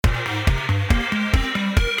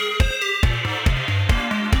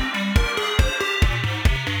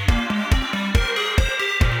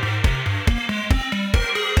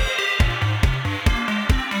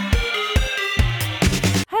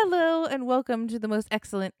welcome to the most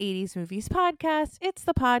excellent 80s movies podcast. It's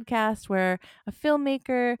the podcast where a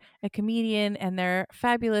filmmaker, a comedian, and their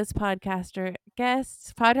fabulous podcaster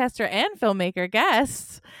and filmmaker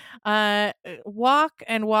guests walk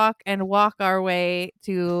our way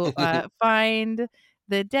to find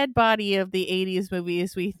the dead body of the 80s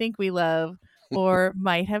movies we think we love or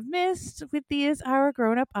might have missed with these our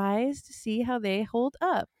grown-up eyes to see how they hold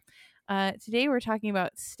up. Today we're talking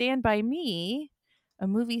about Stand By Me, a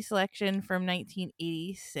movie selection from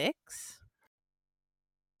 1986.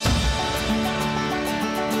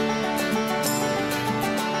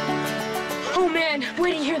 Oh man,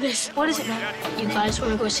 wait to hear this. What is it, man? You guys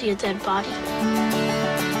want to go see a dead body?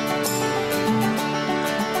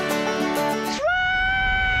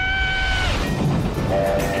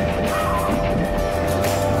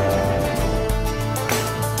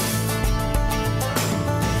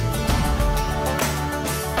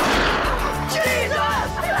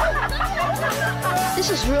 This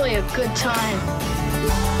is really a good time.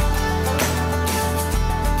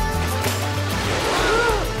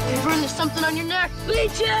 You run into something on your neck.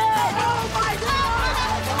 Legion! Oh my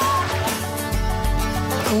God!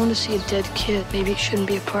 I want to see a dead kid. Maybe it shouldn't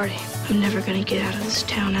be a party. I'm never gonna get out of this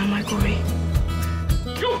town, am I, Gory?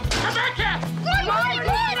 You, come back here! Run!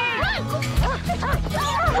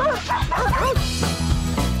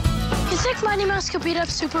 You think Mighty Mouse could beat up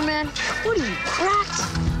Superman? What are you, cracked?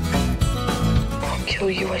 I'll kill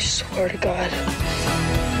you, I swear to God.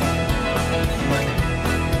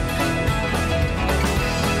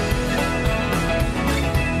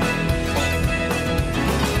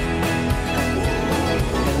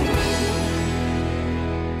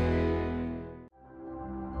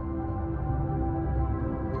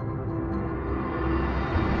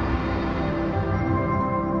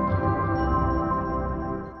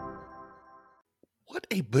 What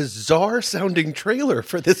a bizarre sounding trailer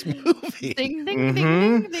for this movie. Ding, ding, ding,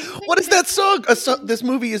 ding, ding, ding, What is ding. that song? This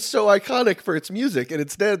movie is so iconic for its music, and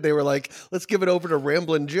instead they were like, let's give it over to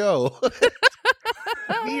Ramblin' Joe.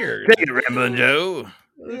 Weird. Take it, Ramblin' Joe.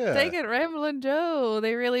 Yeah. Take it, Ramblin' Joe.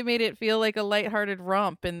 They really made it feel like a lighthearted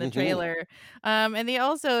romp in the trailer. And they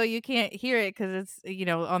also, you can't hear it because it's,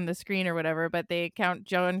 on the screen or whatever, but they count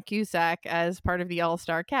John Cusack as part of the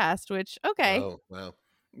all-star cast, which, okay. Oh, wow.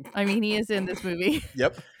 I mean, he is in this movie.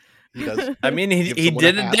 Yep. He does. I mean, Give he someone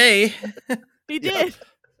did a a hat. day. He did.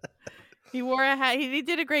 He wore a hat. He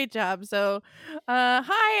did a great job. So,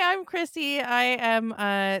 hi, I'm Chrissy. I am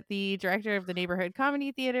the director of the Neighborhood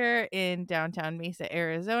Comedy Theater in downtown Mesa,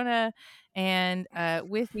 Arizona. And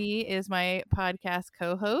with me is my podcast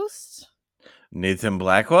co-host, Nathan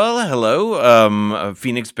Blackwell. Hello. A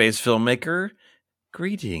Phoenix-based filmmaker.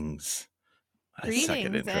 Greetings. I suck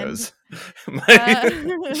at Greetings,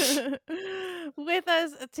 intros. with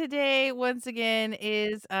us today once again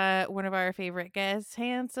is one of our favorite guests,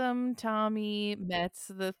 handsome Tommy Metz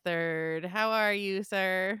III. How are you,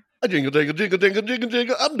 sir? Jingle, jingle, jingle, jingle, jingle,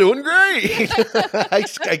 jingle. I'm doing great. I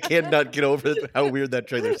cannot get over how weird that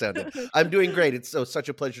trailer sounded. I'm doing great. It's such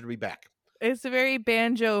a pleasure to be back. It's a very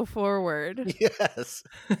banjo forward. Yes.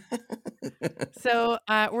 So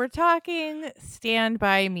we're talking Stand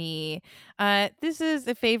By Me. This is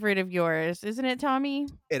a favorite of yours, isn't it, Tommy?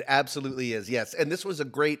 It absolutely is, yes. And this was a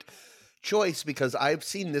great choice because I've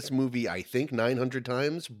seen this movie, I think, 900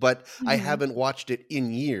 times, but I haven't watched it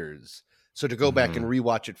in years. So to go back and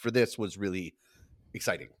rewatch it for this was really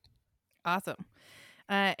exciting. Awesome.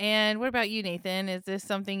 And what about you, Nathan? Is this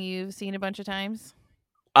something you've seen a bunch of times?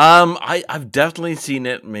 I've definitely seen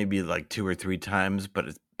it maybe like 2 or 3 times, but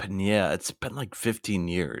it's been like 15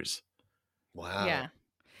 years. Wow. Yeah.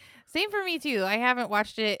 Same for me too. I haven't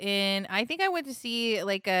watched it I think I went to see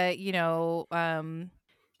like a,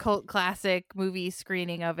 cult classic movie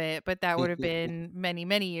screening of it, but that would have been many,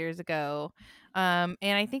 many years ago. And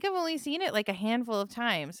I think I've only seen it like a handful of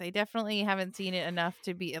times. I definitely haven't seen it enough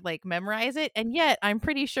to be like memorize it. And yet I'm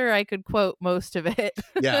pretty sure I could quote most of it.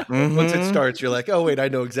 Yeah. Once it starts, you're like, oh, wait, I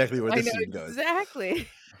know exactly where I this know scene goes. exactly.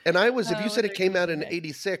 And I was, if you Oh, said what it are came you out in gonna say?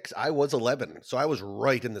 86, I was 11. So I was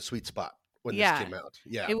right in the sweet spot when Yeah. this came out.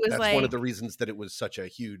 Yeah. It was That's one like- of the reasons that it was such a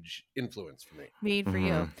huge influence for me. Made for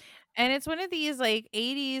you. And it's one of these like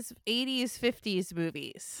 80s, 50s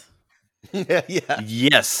movies. Yeah.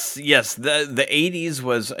 Yes. The 80s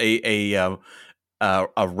was a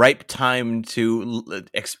ripe time to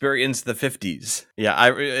experience the 50s.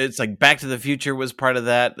 Yeah, it's like Back to the Future was part of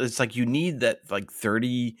that. It's like you need that like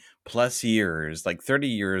 30 plus years, like 30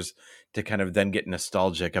 years to kind of then get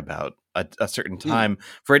nostalgic about a certain time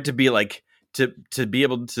for it to be like to be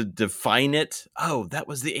able to define it. Oh, that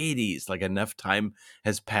was the 80s. Like enough time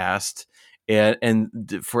has passed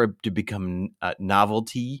and for it to become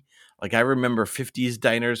novelty Like, I remember 50s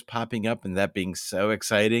diners popping up and that being so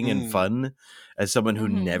exciting and fun as someone who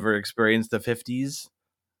never experienced the 50s.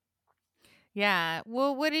 Yeah.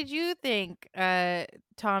 Well, what did you think,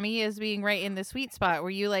 Tommy, as being right in the sweet spot? Were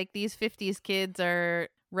you like, these 50s kids are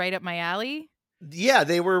right up my alley? Yeah,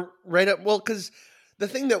 they were right up. Well, because the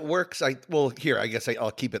thing that works, I guess I'll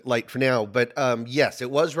keep it light for now. But yes, it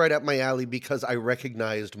was right up my alley because I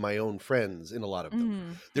recognized my own friends in a lot of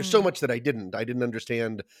them. There's so much that I didn't. I didn't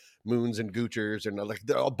understand Moons and Goochers and like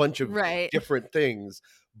a bunch of different things.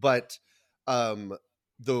 But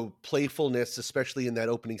the playfulness, especially in that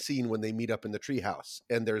opening scene when they meet up in the treehouse,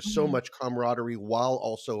 and there's so much camaraderie while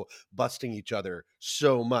also busting each other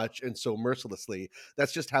so much and so mercilessly.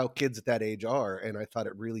 That's just how kids at that age are, and I thought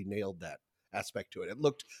it really nailed that aspect to it. It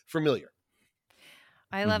looked familiar.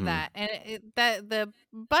 I love that. And that the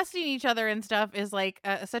busting each other and stuff is like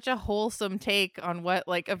such a wholesome take on what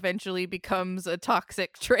like eventually becomes a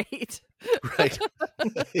toxic trait. Right.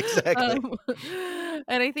 Exactly.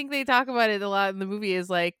 And I think they talk about it a lot in the movie is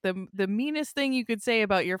like the meanest thing you could say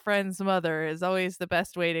about your friend's mother is always the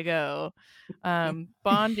best way to go.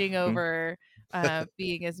 Bonding over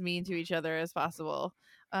being as mean to each other as possible.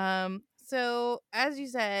 So as you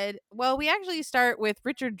said, well, we actually start with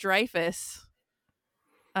Richard Dreyfuss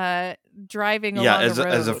driving along the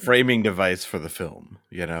road as a framing device for the film,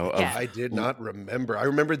 you know. I did not remember. I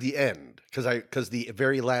remember the end because the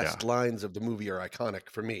very last lines of the movie are iconic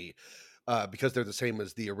for me because they're the same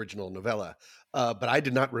as the original novella. But I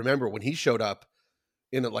did not remember when he showed up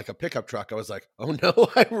in like a pickup truck. I was like, oh no,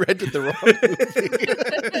 I rented the wrong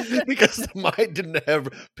movie because mine didn't have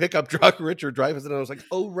pickup truck Richard Dreyfuss, and I was like,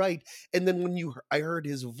 oh right. And then when I heard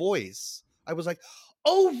his voice, I was like,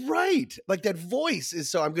 oh, right. Like that voice is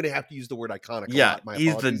so I'm going to have to use the word iconic. Yeah,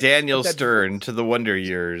 he's the Daniel Stern to the Wonder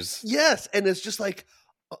Years. Yes. And it's just like,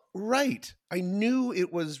 right. I knew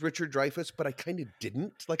it was Richard Dreyfuss, but I kind of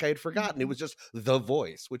didn't. Like I had forgotten. It was just the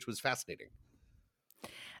voice, which was fascinating.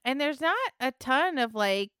 And there's not a ton of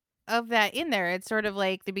like of that in there. It's sort of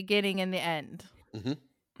like the beginning and the end.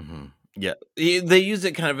 Yeah, they use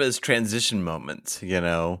it kind of as transition moments, you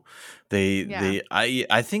know.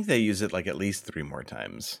 I think they use it like at least 3 more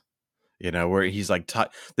times, you know, where he's like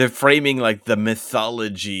they're framing like the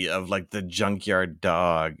mythology of like the junkyard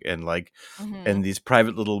dog and like and these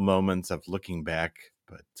private little moments of looking back.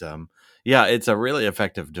 But yeah, it's a really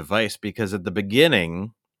effective device because at the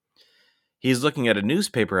beginning he's looking at a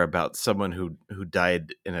newspaper about someone who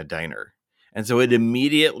died in a diner, and so it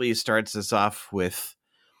immediately starts us off with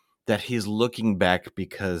that he's looking back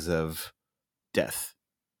because of death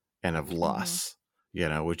and of loss, you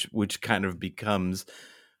know, which kind of becomes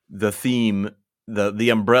the theme, the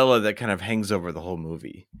umbrella that kind of hangs over the whole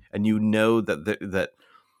movie. And you know that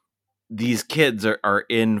these kids are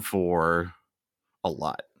in for a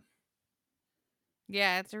lot.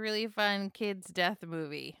 Yeah, it's a really fun kids' death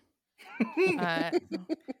movie.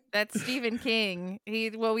 That's Stephen King.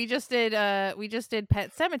 We just did Pet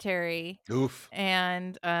Sematary. Oof.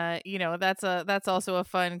 And you know, that's also a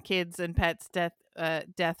fun kids and pets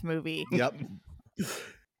death movie. Yep.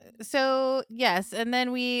 So yes, and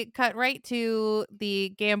then we cut right to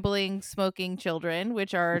the gambling, smoking children,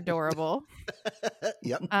 which are adorable.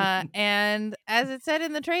 Yep. And as it said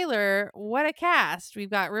in the trailer, what a cast.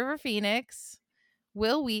 We've got River Phoenix,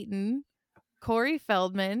 Will Wheaton, Corey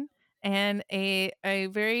Feldman, and a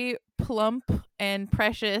very plump and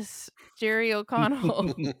precious Jerry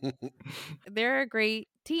O'Connell. They're a great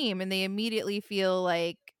team, and they immediately feel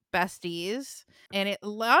like besties, and it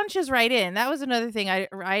launches right in. That was another thing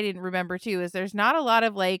I didn't remember too, is there's not a lot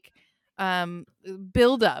of like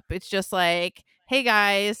build up. It's just like, hey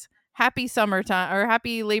guys, happy summertime or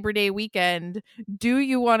happy Labor Day weekend. Do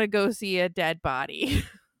you want to go see a dead body?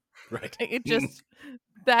 Right. It just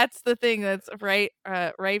that's the thing that's right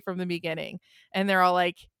from the beginning. And they're all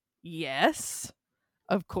like, yes,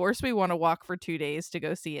 of course we want to walk for 2 days to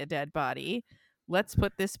go see a dead body. Let's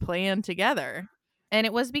put this plan together. And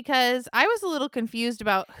it was because I was a little confused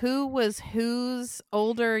about who was whose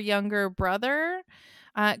older, younger brother.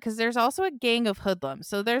 Because there's also a gang of hoodlums.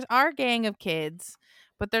 So there's our gang of kids,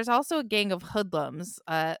 but there's also a gang of hoodlums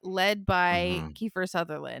led by Kiefer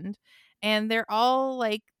Sutherland. And they're all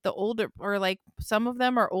like the older, or like some of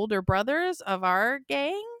them are older brothers of our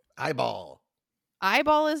gang. Eyeball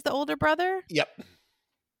is the older brother? Yep.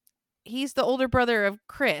 He's the older brother of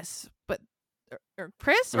Chris, but or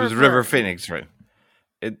Chris? It was River Phoenix, right?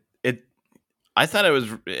 I thought it was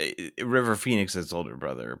River Phoenix's older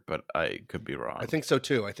brother, but I could be wrong. I think so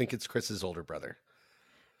too. I think it's Chris's older brother.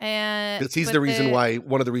 And he's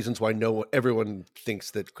one of the reasons why everyone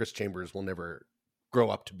thinks that Chris Chambers will never grow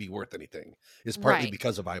up to be worth anything is partly Right.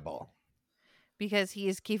 because of Eyeball. Because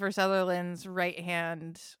he's Kiefer Sutherland's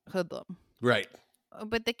right-hand hoodlum. Right.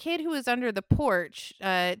 But the kid who was under the porch,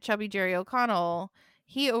 Chubby Jerry O'Connell,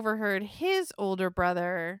 he overheard his older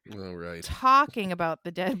brother Oh, right. talking about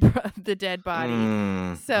the dead body.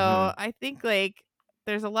 Mm, So mhm. I think like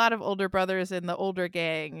there's a lot of older brothers in the older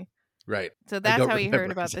gang. Right. So that's don't how he heard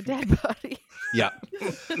remember about the exactly. dead body. Yeah.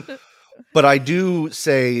 But I do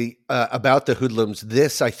say about the hoodlums,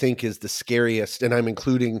 this I think is the scariest, and I'm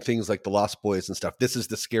including things like the Lost Boys and stuff. This is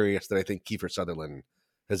the scariest that I think Kiefer Sutherland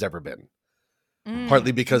has ever been. Mm.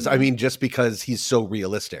 Partly because, I Mhm. mean, just because he's so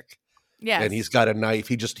realistic. Yes. And he's got a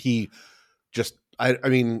knife. I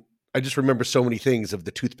mean, I just remember so many things of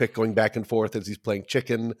the toothpick going back and forth as he's playing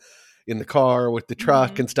chicken in the car with the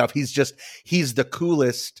truck and stuff. He's the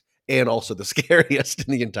coolest and also the scariest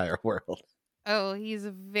in the entire world. Oh, he's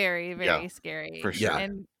very, very scary. for sure. Yeah.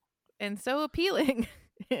 And so appealing.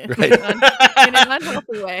 Right. in an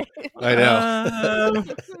unhealthy way. I know.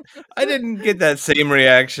 I didn't get that same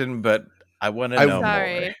reaction, but I want to know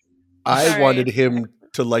Sorry. more. I Sorry. wanted him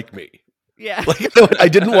to like me. Yeah. Like, I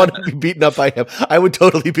didn't want to be beaten up by him. I would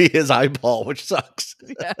totally be his eyeball, which sucks.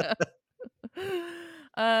 Yeah.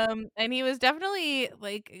 And he was definitely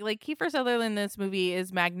like Kiefer Sutherland in this movie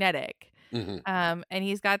is magnetic. Mhm. And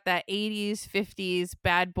he's got that 80s, 50s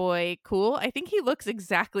bad boy cool. I think he looks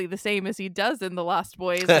exactly the same as he does in The Lost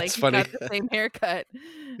Boys. That's He's funny. got the same haircut.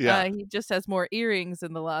 Yeah. He just has more earrings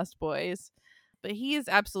in The Lost Boys. But he is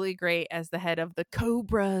absolutely great as the head of the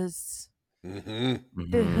Cobras, Mhm.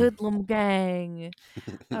 the Mhm. hoodlum gang.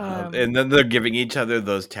 And then they're giving each other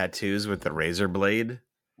those tattoos with the razor blade.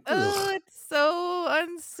 Oh, it's so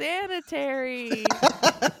unsanitary.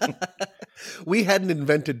 We hadn't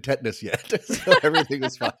invented tetanus yet, so everything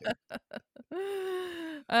was fine.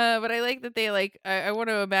 But I like that they I want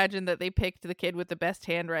to imagine that they picked the kid with the best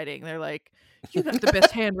handwriting. They're like, you got the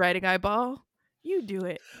best handwriting, eyeball. You do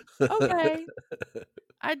it. Okay.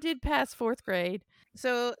 I did pass 4th grade.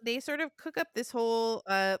 So they sort of cook up this whole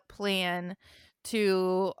plan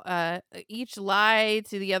to each lie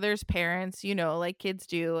to the other's parents, like kids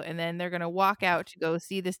do, and then they're going to walk out to go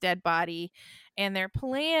see this dead body. And their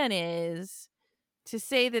plan is to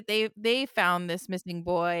say that they found this missing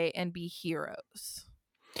boy and be heroes.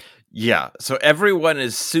 Yeah, so everyone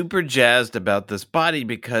is super jazzed about this body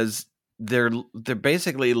because they're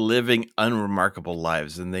basically living unremarkable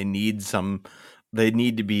lives, and they need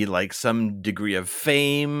to be like some degree of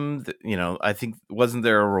fame. I think, wasn't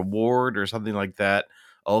there a reward or something like that?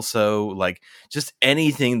 Also, like just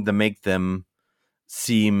anything to make them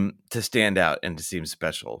seem to stand out and to seem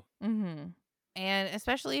special. Mm-hmm. And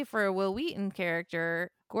especially for a Will Wheaton character,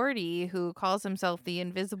 Gordy, who calls himself the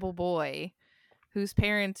Invisible Boy, whose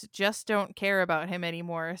parents just don't care about him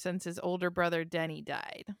anymore since his older brother Denny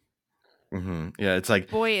died. Mm-hmm. Yeah, it's like,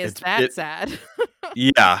 boy, is sad.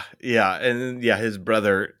 Yeah, and his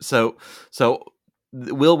brother. So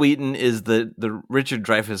Will Wheaton is the Richard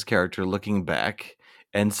Dreyfuss character looking back,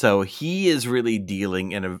 and so he is really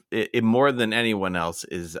dealing in more than anyone else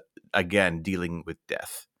is again dealing with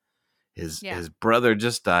death. His brother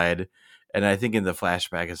just died, and I think in the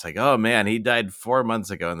flashback it's like, oh man, he died 4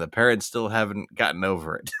 months ago, and the parents still haven't gotten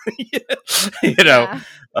over it.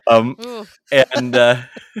 And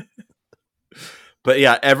but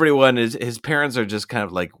yeah, everyone his parents are just kind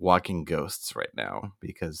of like walking ghosts right now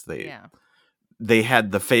because they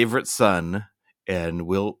had the favorite son, and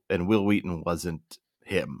Will Wheaton wasn't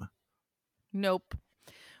him. Nope.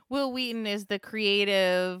 Will Wheaton is the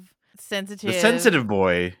creative, sensitive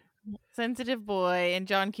boy. Sensitive boy, and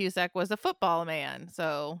John Cusack was a football man.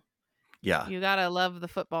 So yeah, you gotta love the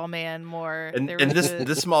football man more. And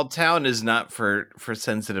this small town is not for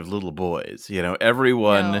sensitive little boys.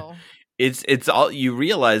 Everyone. No. It's all you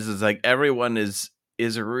realize is like everyone is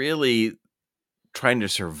really trying to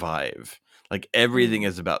survive. Like everything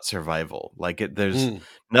is about survival. Like there's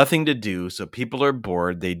nothing to do, so people are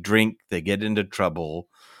bored. They drink, they get into trouble,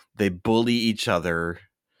 they bully each other.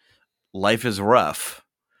 Life is rough,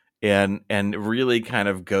 and really kind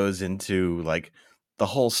of goes into like the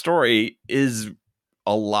whole story is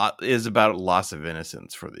about loss of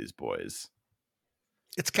innocence for these boys.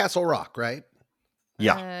 It's Castle Rock, right?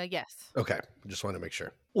 Yeah. Yes. Okay. Just want to make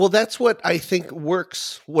sure. Well, that's what I think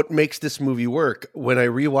works. What makes this movie work. When I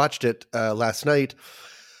rewatched it last night,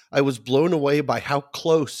 I was blown away by how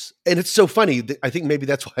close, and it's so funny. I think maybe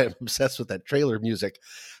that's why I'm obsessed with that trailer music,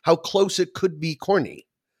 how close it could be corny,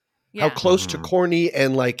 how close to corny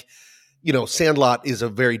and like Sandlot is a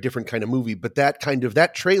very different kind of movie, but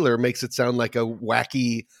that trailer makes it sound like a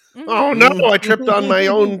wacky, Mhm. oh no, I tripped on my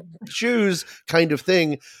own shoes kind of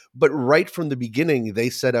thing. But right from the beginning, they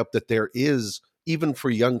set up that there is, even for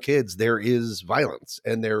young kids, there is violence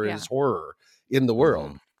and there is horror in the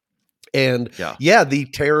world. And the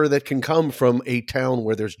terror that can come from a town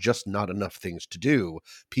where there's just not enough things to do.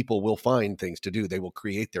 People will find things to do. They will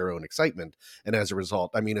create their own excitement. And as a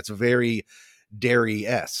result, it's very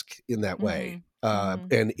Derry-esque in that way.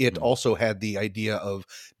 And it also had the idea of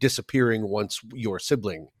disappearing once your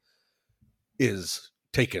sibling is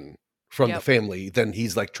taken from the family. Then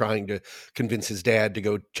he's like trying to convince his dad to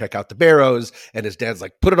go check out the Barrows, and his dad's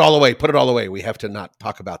like, put it all away, we have to not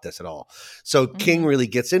talk about this at all. So King really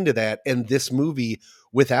gets into that, and this movie,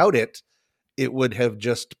 without it would have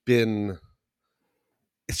just been,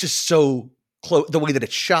 it's just so close, the way that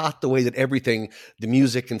it's shot, the way that everything, the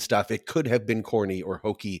music and stuff, it could have been corny or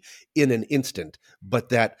hokey in an instant, but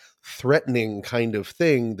that threatening kind of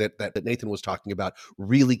thing that Nathan was talking about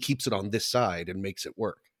really keeps it on this side and makes it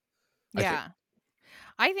work.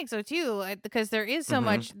 I think so too, because there is so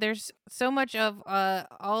much. There's so much of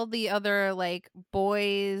all the other like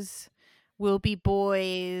boys will be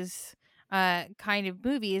boys kind of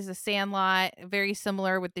movies. The Sandlot, very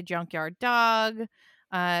similar with the Junkyard Dog.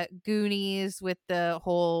 Goonies with the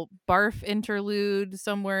whole barf interlude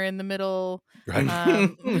somewhere in the middle.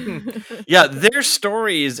 Right. Their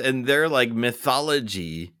stories and their like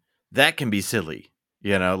mythology that can be silly.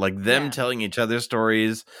 Like them telling each other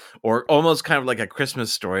stories, or almost kind of like a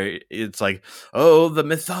Christmas story. It's like, oh, the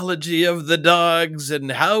mythology of the dogs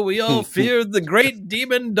and how we all feared the great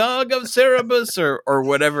demon dog of Cerebus or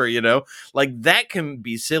whatever, like that can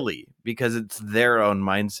be silly because it's their own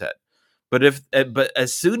mindset. But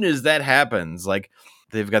as soon as that happens, like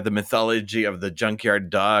they've got the mythology of the junkyard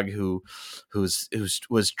dog who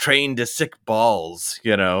was trained to sick balls,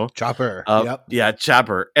 Chopper.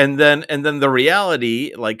 Chopper. And then the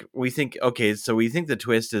reality, like we think the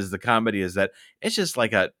twist is the comedy is that it's just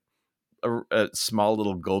like a small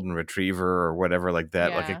little golden retriever or whatever like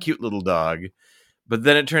that, like a cute little dog. But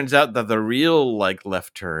then it turns out that the real like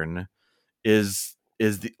left turn is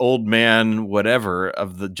the old man whatever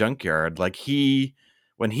of the junkyard. Like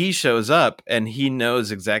when he shows up and he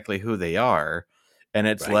knows exactly who they are, and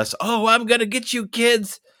it's less, oh, I'm gonna get you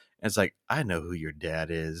kids. And it's like, I know who your dad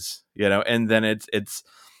is, and then it's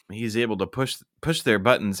he's able to push their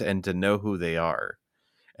buttons and to know who they are,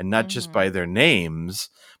 and not just by their names,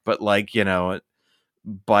 but like,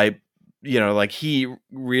 by, like he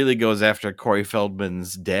really goes after Corey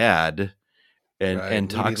Feldman's dad and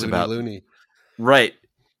talks about Looney. Right.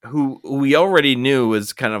 Who we already knew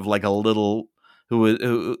was kind of like a little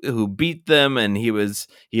who beat them, and he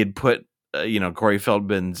had put Corey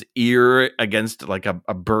Feldman's ear against like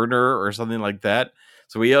a burner or something like that.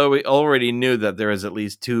 So we already knew that there was at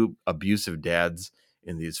least 2 abusive dads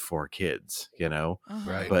in these 4 kids,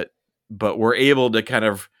 Right. But we're able to kind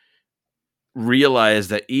of realize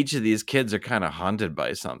that each of these kids are kind of haunted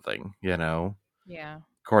by something, Yeah.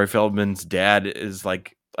 Corey Feldman's dad is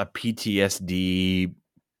like a PTSD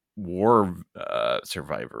war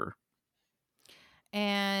survivor.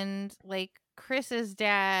 And like Chris's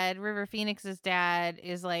dad, River Phoenix's dad,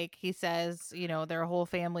 is like, he says, they're a whole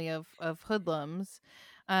family of hoodlums.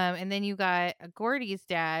 And then you got Gordy's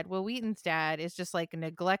dad. Will Wheaton's dad is just like a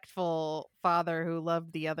neglectful father who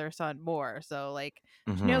loved the other son more. So like,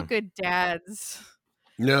 there's no good dads.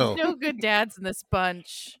 No. There's no good dads in this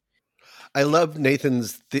bunch. I love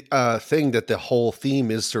Nathan's thing that the whole theme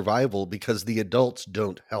is survival because the adults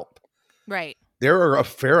don't help. Right. There are a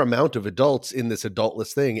fair amount of adults in this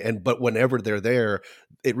adultless thing, but whenever they're there,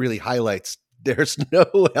 it really highlights there's no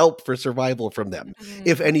help for survival from them.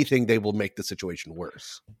 If anything, they will make the situation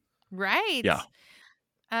worse. Right. Yeah.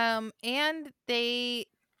 And I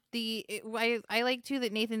like too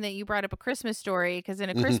that, Nathan, that you brought up A Christmas Story, because in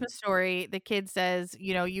A Christmas Story, the kid says,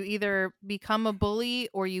 you either become a bully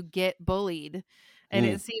or you get bullied. And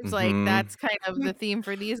it seems like that's kind of the theme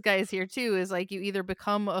for these guys here too, is like you either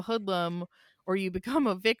become a hoodlum or you become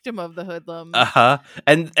a victim of the hoodlum.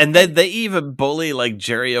 And then they even bully like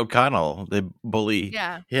Jerry O'Connell. They bully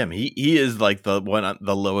him. He is like the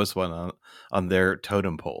lowest one on their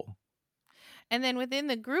totem pole. And then within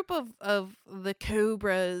the group of the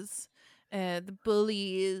Cobras, the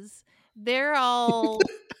bullies, they're all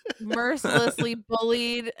mercilessly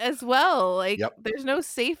bullied as well. Like there's no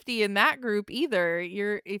safety in that group either.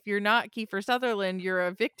 If you're not Kiefer Sutherland, you're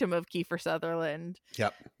a victim of Kiefer Sutherland.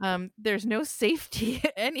 Yep. There's no safety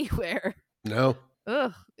anywhere. No.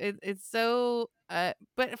 Ugh. It's so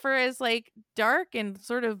but for as like dark and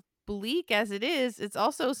sort of bleak as it is, it's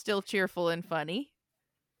also still cheerful and funny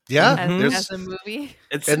Yeah, as a movie.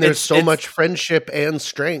 there's so much friendship and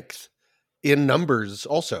strength in numbers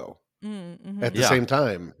also at the same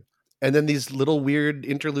time. And then these little weird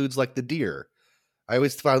interludes like the deer. I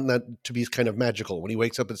always found that to be kind of magical when he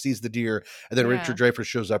wakes up and sees the deer, and then Richard Dreyfuss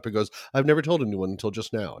shows up and goes, "I've never told anyone until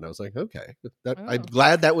just now." And I was like, "Okay, I'm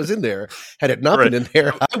glad that was in there. Had it not been in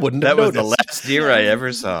there, I wouldn't have noticed." That was the last deer I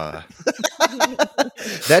ever saw.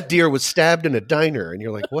 That deer was stabbed in a diner, and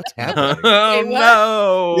you're like, "What's happening?" Oh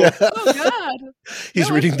no! Yeah. Oh God! He's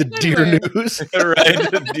reading the deer news,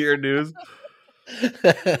 Right? The deer news.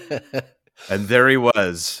 And there he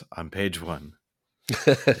was on page 1.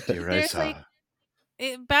 Deer I saw.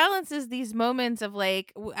 It balances these moments of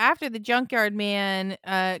like after the junkyard man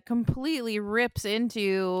completely rips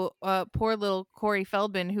into poor little Corey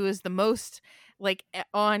Feldman, who is the most like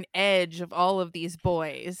on edge of all of these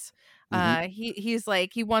boys. He's like,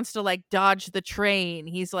 he wants to like dodge the train.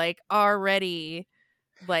 He's like already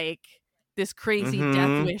like this crazy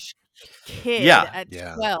death wish kid at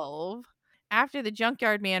 12. After the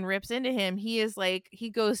junkyard man rips into him, he is like, he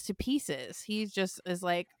goes to pieces. He just is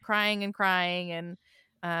like crying and crying,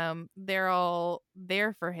 and they're all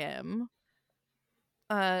there for him.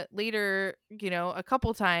 Later, a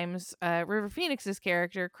couple times, River Phoenix's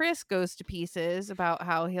character Chris goes to pieces about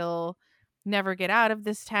how he'll never get out of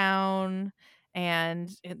this town, and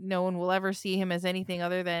no one will ever see him as anything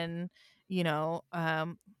other than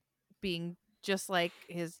being just like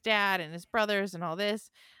his dad and his brothers and all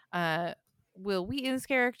this. Will Wheaton's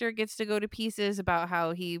character gets to go to pieces about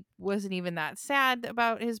how he wasn't even that sad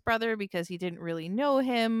about his brother because he didn't really know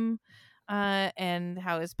him, and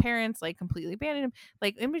how his parents like completely abandoned him.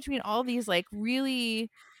 Like in between all these like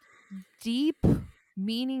really deep,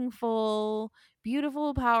 meaningful,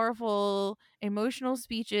 beautiful, powerful, emotional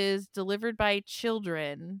speeches delivered by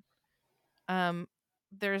children,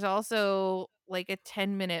 there's also like a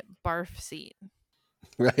 10-minute barf scene.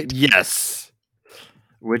 Right? Yes.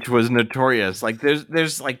 Which was notorious. Like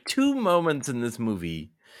there's like 2 moments in this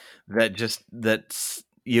movie that's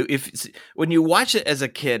when you watch it as a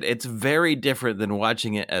kid, it's very different than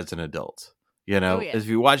watching it as an adult. If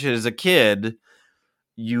you watch it as a kid,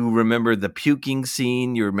 you remember the puking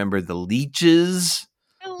scene, you remember the leeches.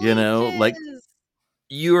 Like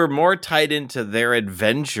you are more tied into their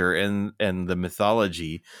adventure and the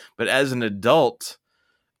mythology. But as an adult,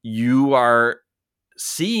 you are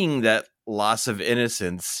seeing that loss of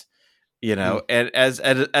innocence, and as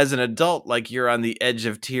an adult, like you're on the edge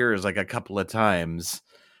of tears like a couple of times,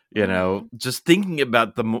 just thinking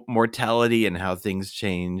about the mortality and how things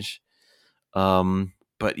change.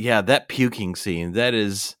 But yeah, that puking scene, that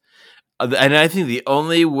is, and I think the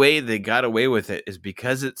only way they got away with it is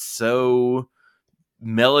because it's so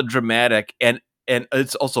melodramatic and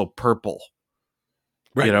it's also purple,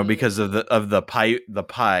 right? Because of the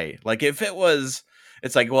pie. Like if it was.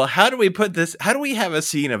 It's like, well, how do we put this? How do we have a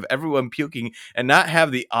scene of everyone puking and not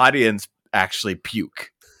have the audience actually puke?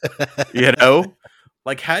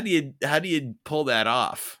 Like how do you pull that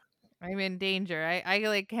off? I'm in danger. I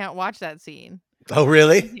like can't watch that scene. Oh,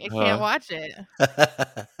 really? I can't watch it.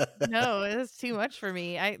 No, it's too much for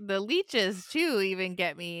me. The leeches too even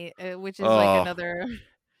get me, which is like another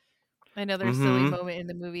silly moment in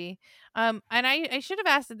the movie. And I should have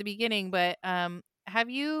asked at the beginning, but have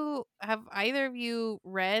either of you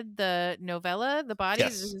read the novella, The Body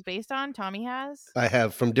Yes. this is based on? Tommy has? I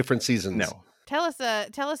have, from different seasons. No. Tell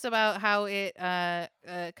us about how it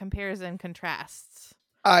compares and contrasts.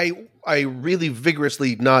 I really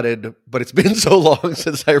vigorously nodded, but it's been so long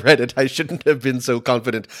since I read it, I shouldn't have been so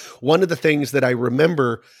confident. One of the things that I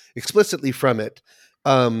remember explicitly from it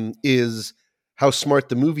is how smart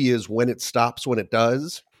the movie is when it stops when it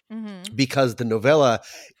does, because the novella,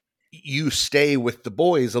 you stay with the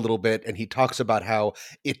boys a little bit, and he talks about how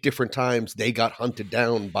at different times they got hunted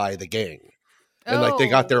down by the gang. And like they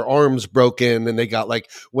got their arms broken, and they got like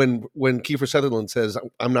when Kiefer Sutherland says,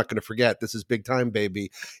 "I'm not going to forget, this is big time,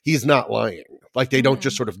 baby," he's not lying. Like they don't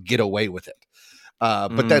just sort of get away with it.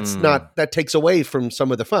 But that takes away from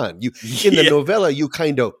some of the fun. In the novella, you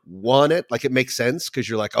kind of want it, like it makes sense because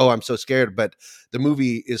you're like, oh, I'm so scared. But the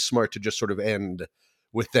movie is smart to just sort of end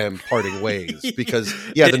with them parting ways because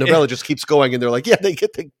the novella just keeps going, and they're like, they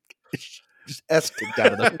get the just S kicked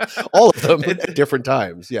out of them, all of them at different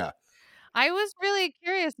times. Yeah. I was really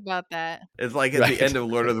curious about that. It's like at the end of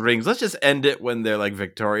Lord of the Rings. Let's just end it when they're like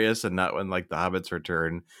victorious and not when like the hobbits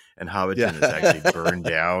return and Hobbiton is actually burned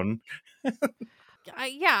down.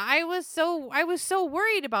 I was so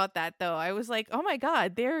worried about that though. I was like, oh my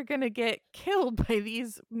God, they're gonna get killed by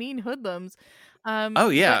these mean hoodlums. But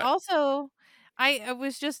also, I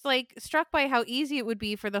was just like struck by how easy it would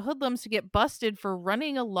be for the hoodlums to get busted for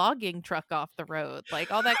running a logging truck off the road.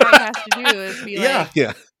 Like all that guy has to do is be Yeah. like,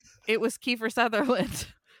 Yeah. it was Kiefer Sutherland.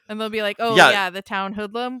 And they'll be like, oh, Yeah. yeah, the town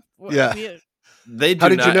hoodlum. Yeah. They do How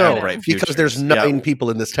did not you know? have bright Because there's futures. 9 people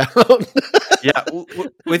in this town. Yeah,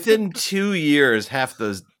 within 2 years, half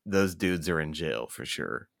those dudes are in jail for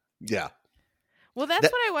sure. Yeah. Well, that's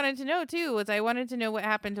That- what I wanted to know, too, was I wanted to know what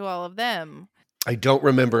happened to all of them. I don't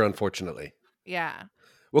remember, unfortunately. Yeah.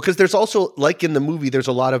 Well, because there's also, like in the movie, there's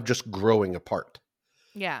a lot of just growing apart.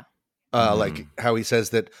 Yeah. Like how he says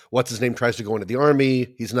that what's his name tries to go into the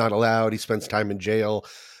army. He's not allowed. He spends time in jail.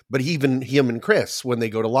 But even him and Chris, when they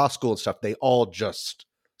go to law school and stuff, they all just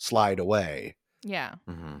slide away. Yeah.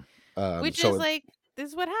 Mm-hmm. Which so- is like, this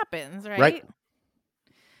is what happens, right? Right.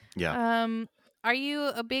 Yeah. Are you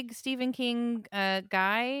a big Stephen King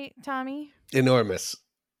guy, Tommy? Enormous.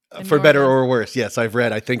 For better or worse. Yes, I've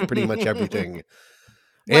read, I think, pretty much everything.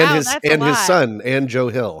 Wow, and that's a his lot. son, and Joe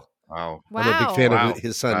Hill. Wow. Wow. I'm a big fan Wow. of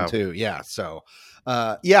his son Wow. too. Yeah. So,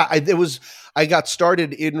 I got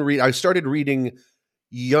started I started reading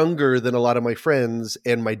younger than a lot of my friends,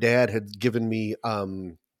 and my dad had given me,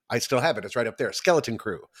 I still have it. It's right up there. Skeleton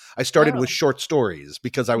Crew. I started with short stories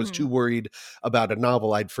because I was too worried about a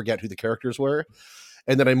novel. I'd forget who the characters were.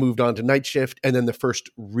 And then I moved on to Night Shift. And then the first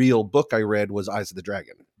real book I read was Eyes of the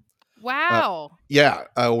Dragon. Wow.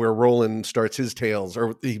 Where Roland starts his tales,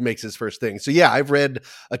 or he makes his first thing. So yeah, I've read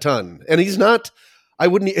a ton, and he's not.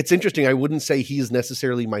 It's interesting. I wouldn't say he's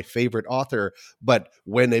necessarily my favorite author, but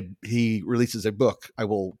when he releases a book, I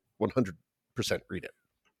will 100% read it.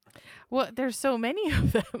 Well, there's so many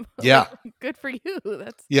of them. Yeah. Good for you.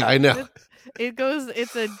 That's Yeah, I know.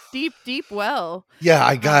 It's a deep, deep well. Yeah,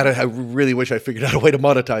 I really wish I figured out a way to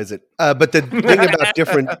monetize it. But the thing about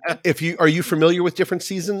different, are you familiar with different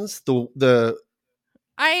seasons?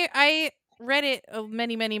 I read it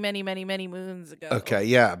many moons ago. Okay,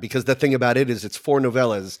 yeah, because the thing about it is it's 4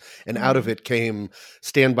 novellas, and out of it came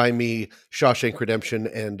Stand By Me, Shawshank Redemption,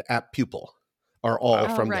 and Apt Pupil are all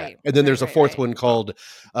from right. that. And then there's a fourth right. one called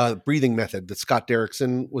Breathing Method that Scott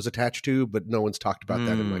Derrickson was attached to, but no one's talked about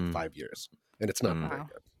that in like 5 years. And it's not very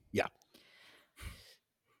good. Yeah.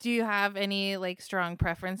 Do you have any like strong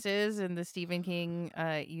preferences in the Stephen King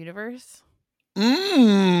universe?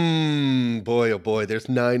 Boy, oh boy, there's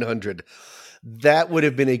 900. That would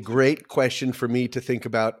have been a great question for me to think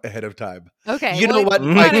about ahead of time. Okay. You know what?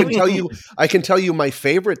 I can tell you my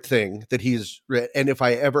favorite thing that he's read, and if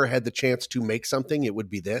I ever had the chance to make something, it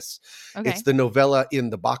would be this. Okay. It's the novella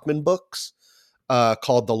in the Bachman books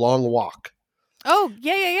called The Long Walk. Oh,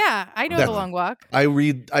 yeah. I know The Long Walk. I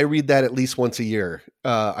read that at least once a year.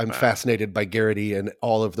 I'm fascinated by Garrity and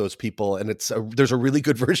all of those people, and there's a really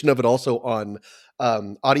good version of it also on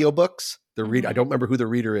audiobooks. I don't remember who the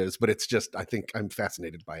reader is, but it's just, I think I'm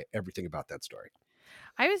fascinated by everything about that story.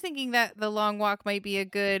 I was thinking that The Long Walk might be a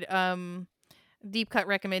good deep cut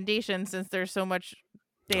recommendation since there's so much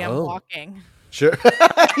damn walking. Sure.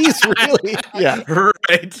 He's really, yeah.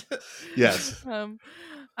 Right. Yes.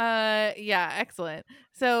 Yeah, excellent.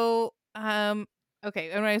 So, okay,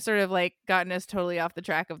 and I sort of like gotten us totally off the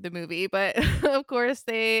track of the movie, but of course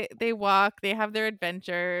they walk, they have their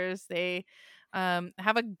adventures, they have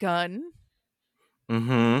a gun.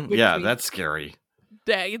 Mm-hmm. Yeah, that's scary.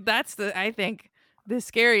 That's I think the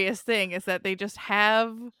scariest thing is that they just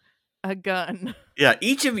have a gun. Yeah,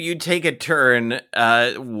 each of you take a turn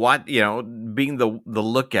being the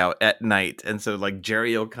lookout at night. And so like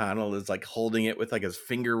Jerry O'Connell is like holding it with like his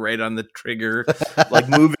finger right on the trigger, like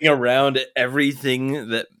moving around everything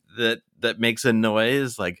that makes a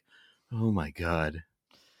noise, like, oh my God.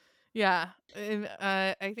 Yeah.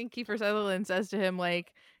 I think Kiefer Sutherland says to him,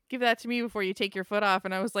 like, give that to me before you take your foot off.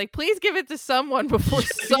 And I was like, please give it to someone before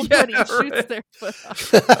somebody shoots their foot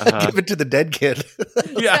off. Give it to the dead kid.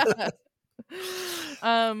 Yeah.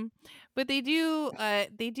 But they do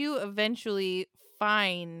eventually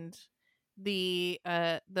find the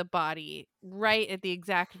body right at the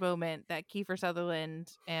exact moment that Kiefer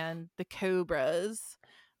Sutherland and the Cobras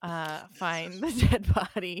find the dead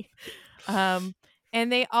body. And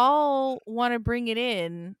they all want to bring it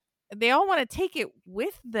in. They all want to take it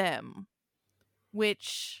with them,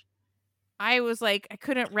 which I was like, I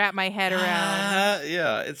couldn't wrap my head around.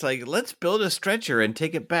 Yeah, it's like, let's build a stretcher and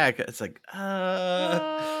take it back. It's like,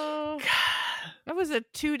 That was a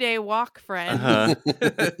 2-day walk, friend. Uh-huh.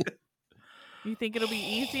 You think it'll be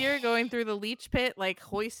easier going through the leech pit, like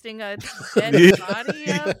hoisting a dead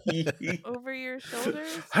body up over your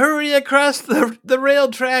shoulders? Hurry across the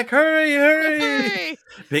rail track! Hurry!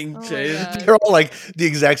 Being Oh my chased. God. They're all like the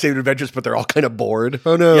exact same adventures, but they're all kind of bored.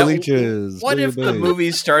 Oh no, Yeah, leeches. What if the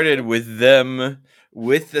movie started with them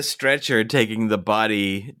with the stretcher taking the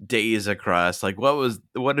body days across? Like,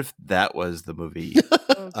 what if that was the movie?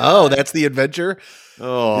 Oh, God. that's the adventure?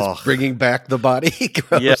 Oh, It's bringing back the body?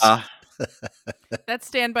 Gross. yeah. That's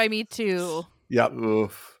Stand By Me too. Yep.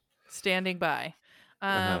 Oof. Standing by.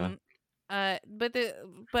 Uh-huh. But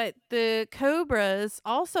the Cobras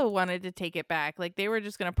also wanted to take it back. Like they were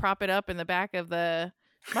just gonna prop it up in the back of the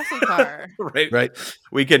muscle car. Right.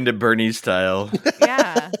 Weekend at Bernie style.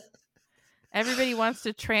 Yeah. Everybody wants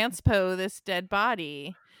to transpo this dead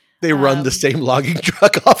body. They run the same logging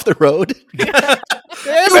truck off the road.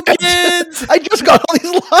 Kids! I just got all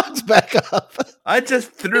these logs back up. I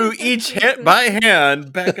just threw each by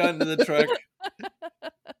hand back onto the truck.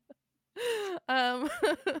 But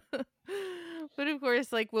of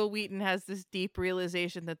course, like Will Wheaton has this deep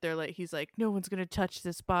realization that he's like, no one's gonna touch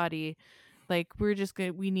this body. Like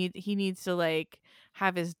he needs to like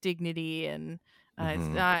have his dignity, and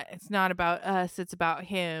it's not about us, it's about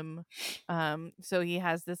him. So he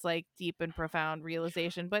has this like deep and profound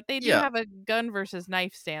realization, but they do have a gun versus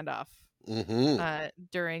knife standoff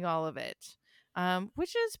during all of it,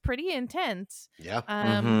 which is pretty intense. Yeah.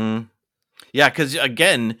 Yeah, because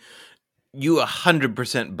again, you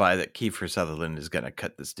 100% buy that Kiefer Sutherland is gonna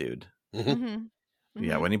cut this dude.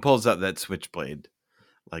 Yeah, when he pulls out that switchblade,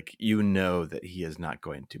 like you know that he is not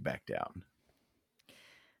going to back down.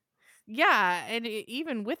 Yeah, and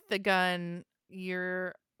even with the gun,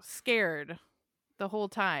 you're scared the whole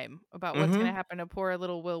time about what's going to happen to poor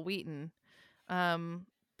little Will Wheaton.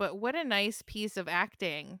 But what a nice piece of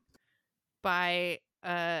acting by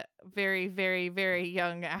very, very, very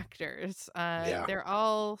young actors. They're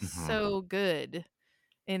all so good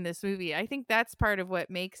in this movie. I think that's part of what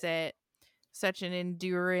makes it such an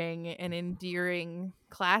endearing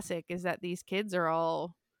classic, is that these kids are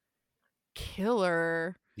all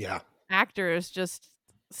killer actors, just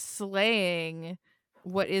slaying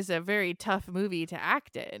what is a very tough movie to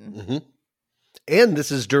act in. And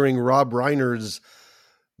this is during Rob Reiner's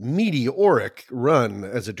meteoric run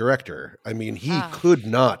as a director. I mean, he could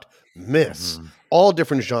not miss. All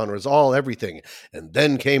different genres, all everything. And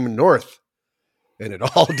then came North, and it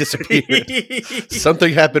all disappeared.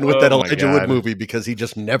 Something happened with that Elijah Wood movie because he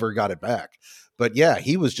just never got it back. But yeah,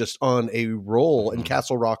 he was just on a roll, and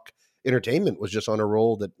Castle Rock Entertainment was just on a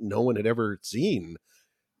roll that no one had ever seen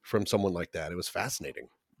from someone like that. It was fascinating.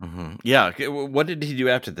 Yeah. What did he do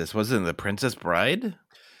after this? Was it The Princess Bride?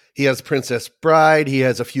 He has Princess Bride. He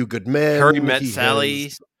has A Few Good Men. Harry Met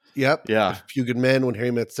Sally. Yep. Yeah. A Few Good Men, When Harry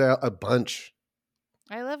Met Sally. A bunch.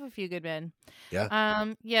 I love A Few Good Men.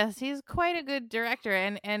 Yeah. Yes, he's quite a good director.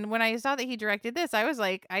 And when I saw that he directed this, I was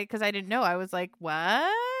like, because I didn't know, I was like,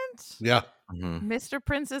 what? Yeah. Mr.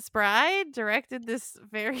 Princess Bride directed this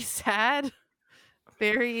very sad,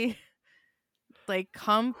 very like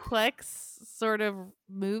complex sort of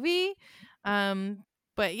movie.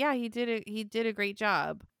 But yeah, he did a great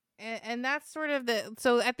job. And that's sort of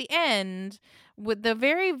so at the end, with the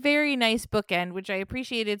very, very nice bookend, which I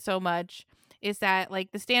appreciated so much, is that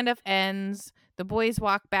like the standoff ends, the boys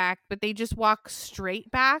walk back, but they just walk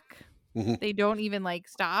straight back. They don't even like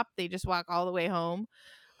stop. They just walk all the way home.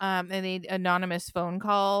 And they anonymous phone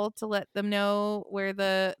call to let them know where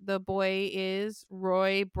the boy is.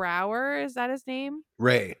 Roy Brower, is that his name?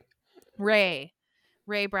 Ray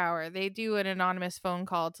Brower. They do an anonymous phone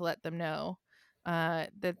call to let them know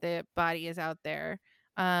that the body is out there.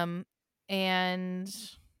 And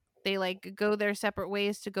they like go their separate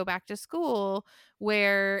ways to go back to school,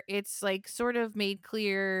 where it's like sort of made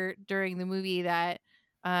clear during the movie that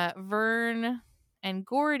Vern and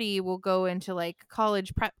Gordy will go into like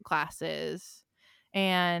college prep classes,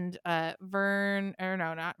 and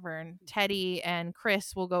Teddy and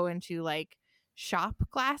Chris will go into like shop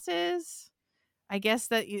classes. I guess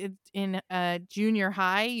that in junior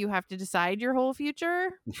high, you have to decide your whole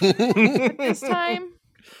future at this time.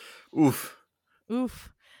 Oof.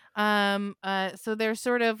 So they're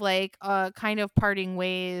sort of like kind of parting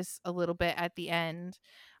ways a little bit at the end.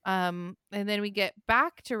 And then we get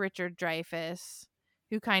back to Richard Dreyfuss,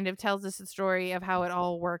 who kind of tells us the story of how it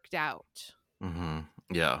all worked out.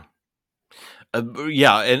 Yeah.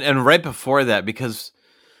 And right before that, because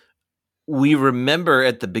we remember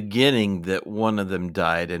at the beginning that one of them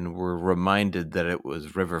died, and we're reminded that it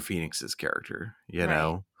was River Phoenix's character, you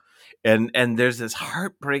know? and there's this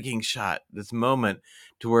heartbreaking shot, this moment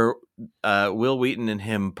to where Will Wheaton and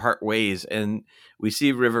him part ways, and we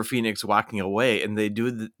see River Phoenix walking away, and they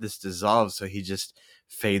do this dissolve, so he just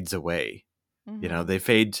fades away. Mhm. You know, they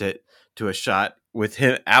fade to a shot with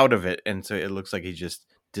him out of it, and so it looks like he just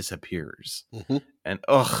disappears. Mhm. And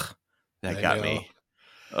that I got know. me.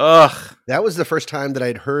 Ugh. That was the first time that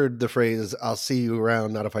I'd heard the phrase, "I'll see you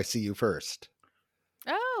around, not if I see you first."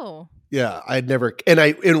 Oh, Yeah, I'd never, and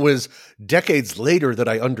it was decades later that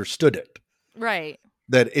I understood it. right.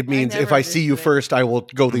 That it means if never I see you understood it. first, I will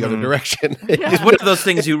go the other Mhm. direction. It's one of those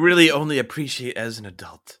things you really only appreciate as an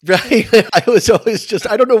adult. Right? I was always just,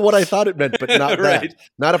 I don't know what I thought it meant, but not that. Right.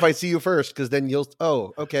 Not if I see you first, because then you'll,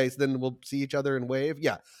 okay, so then we'll see each other and wave.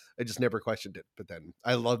 Yeah, I just never questioned it. But then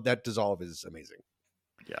I love that dissolve is amazing.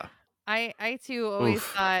 Yeah. I too always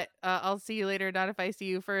Oof. thought I'll see you later, not if I see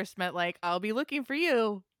you first meant like I'll be looking for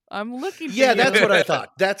you. I'm looking for Yeah, you. that's what I thought.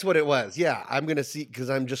 That's what it was. Yeah, I'm going to see, because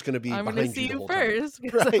I'm just going to be I'm behind gonna see you the you whole time. first.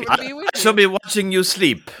 'Cause I'm Right. gonna be with I shall you. be watching you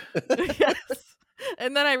sleep. Yes.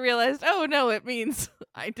 And then I realized, oh no, it means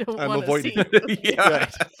I don't I'm want to avoiding see it. you. Yeah.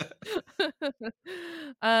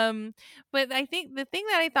 But I think the thing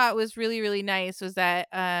that I thought was really, really nice was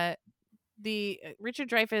that the Richard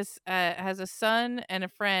Dreyfuss has a son and a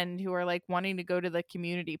friend who are like wanting to go to the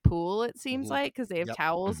community pool, it seems Mhm. like, because they have Yep.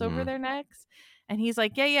 towels over Mhm. their necks. And he's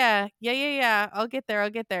like, yeah, I'll get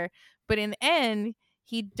there. But in the end,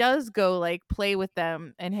 he does go like play with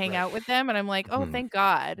them and hang Right. out with them. And I'm like, oh, Mhm. thank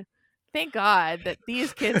God. Thank God that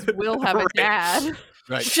these kids will have a Right. dad.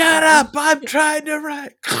 Right. Shut up! I'm trying to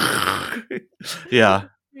write. Yeah.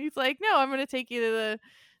 He's like, no, I'm gonna take you to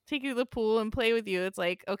the pool and play with you. It's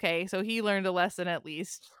like, okay, so he learned a lesson at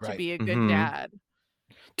least to Right. be a good Mhm. dad.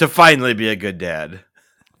 To finally be a good dad.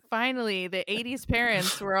 Finally, the 80s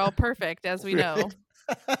parents were all perfect, as we know.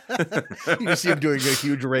 You see him doing a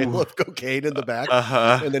huge rail of cocaine in the back,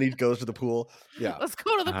 Uh-huh. and then he goes to the pool. Yeah. Let's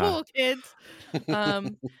go to the Uh-huh. pool, kids.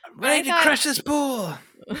 I'm But I ready to thought- crush this pool.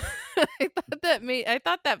 I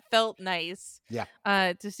thought that felt nice. Yeah.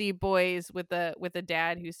 To see boys with a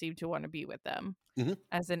dad who seemed to want to be with them Mhm.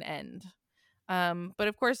 as an end. But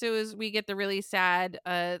of course we get the really sad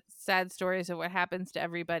stories of what happens to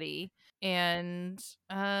everybody. And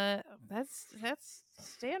that's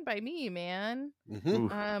Stand By Me, man. Mhm.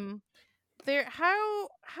 Oof.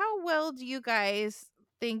 How well do you guys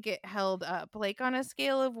think it held up? Like on a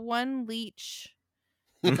scale of 1 leech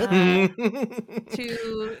to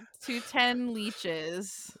 10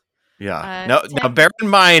 leeches. Yeah. 10 Now bear in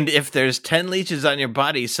mind, if there's 10 leeches on your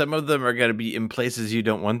body, some of them are going to be in places you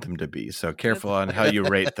don't want them to be. So careful on how you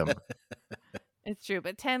rate them. It's true,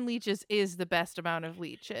 but 10 leeches is the best amount of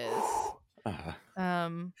leeches. How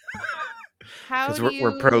Because do you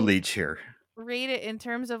we're pro leech here. rate it in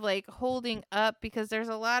terms of like holding up? Because there's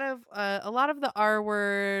a lot of the R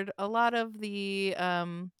word, a lot of the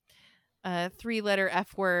 3-letter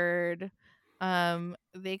F word.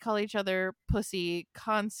 They call each other pussy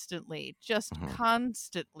constantly, just Mhm.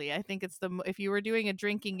 constantly. I think it's if you were doing a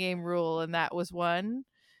drinking game rule and that was one,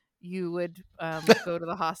 you would go to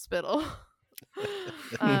the hospital.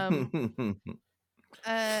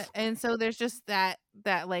 And so there's just that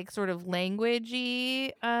like sort of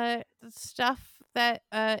languagey stuff that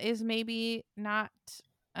is maybe not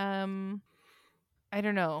I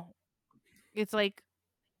don't know. It's like,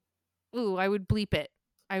 ooh, I would bleep it.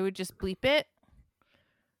 I would just bleep it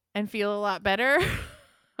and feel a lot better.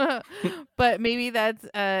 But maybe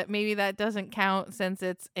that doesn't count since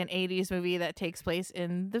it's an 80s movie that takes place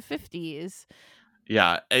in the 50s.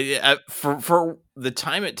 Yeah, for the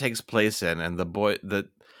time it takes place in, and the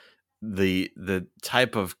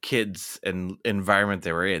type of kids and environment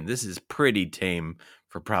they were in, this is pretty tame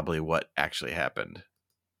for probably what actually happened.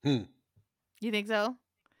 You think so?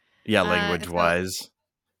 Yeah, so- language wise.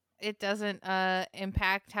 It doesn't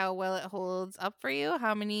impact how well it holds up for you.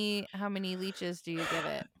 How many leeches do you give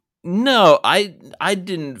it? No, I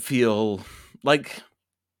didn't feel like.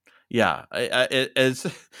 Yeah, as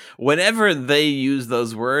whenever they use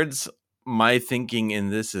those words, my thinking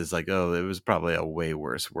in this is like, oh, it was probably a way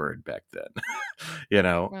worse word back then. You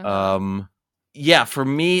know. Uh-huh. Yeah, for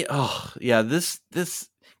me, this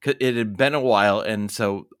it had been a while, and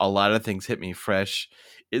so a lot of things hit me fresh.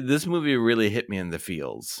 This movie really hit me in the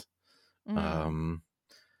feels. Mhm.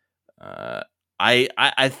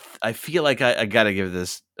 I feel like I gotta give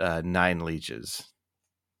this 9 leeches.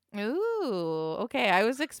 Ooh, okay. I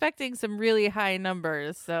was expecting some really high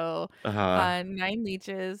numbers, so 9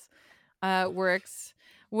 leeches works.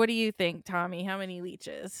 What do you think, Tommy? How many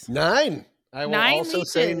leeches? 9. I will 9 also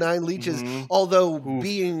say leeches. 9 leeches. Mhm. Although Oof.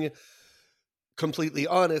 being completely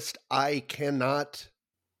honest, I cannot.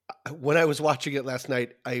 when I was watching it last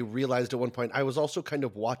night, I realized at one point I was also kind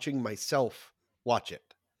of watching myself watch it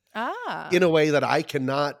in a way that I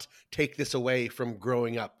cannot take this away from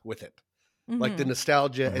growing up with it. Like the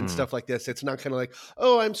nostalgia and stuff like this. It's not kind of like,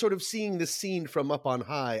 oh, I'm sort of seeing this scene from up on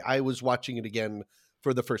high. I was watching it again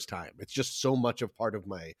for the first time. It's just so much of part of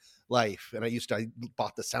my life. And I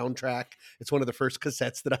bought the soundtrack. It's one of the first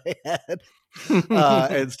cassettes that I had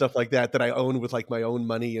and stuff like that I own with like my own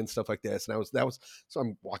money and stuff like this. And so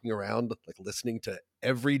I'm walking around like listening to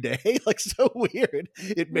every day, like so weird.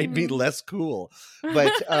 It made me less cool.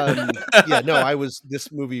 But yeah, no,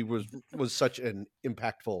 this movie was such an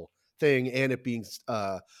impactful thing, and it being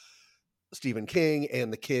Stephen King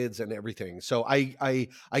and the kids and everything. So I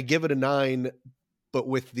give it a 9, but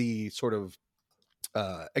with the sort of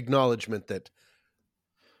acknowledgement that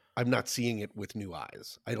I'm not seeing it with new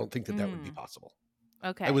eyes. I don't think that would be possible.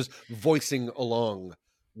 Okay. I was voicing along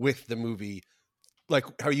with the movie, like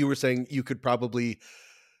how you were saying you could probably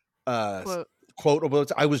quote.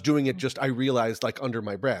 I was doing it just, I realized like under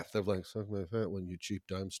my breath of like, suck my fat one, you cheap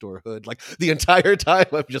dime store hood. Like the entire time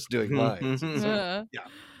I'm just doing lines. So, yeah.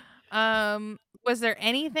 Was there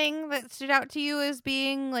anything that stood out to you as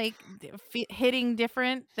being like hitting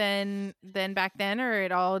different than back then, or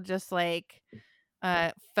it all just like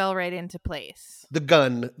fell right into place? The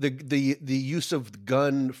gun, the use of the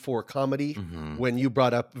gun for comedy. When you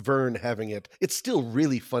brought up Vern having it, it's still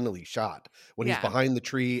really funnily shot when he's behind the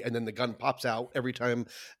tree and then the gun pops out every time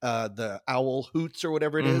the owl hoots or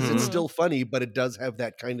whatever it is. It's still funny, but it does have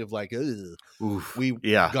that kind of like, guns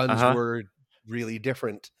were really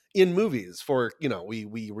different in movies for,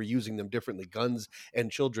 we were using them differently. Guns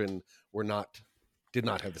and children did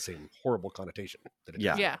not have the same horrible connotation that it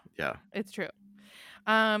yeah, it's true.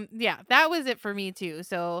 That was it for me too.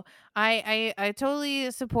 So I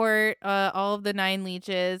totally support all of the 9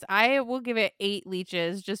 leeches. I will give it 8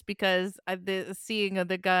 leeches just because the seeing of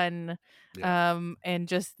the gun and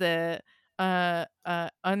just the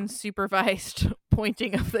unsupervised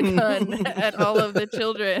pointing of the gun at all of the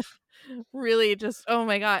children really just, oh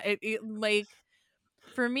my god, it like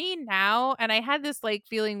for me now, and I had this like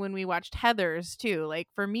feeling when we watched Heathers too, like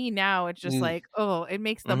for me now it's just like, oh, it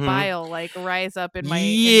makes the bile like rise up in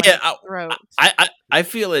my throat. I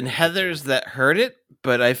feel in Heathers that hurt it,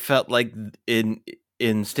 but I felt like in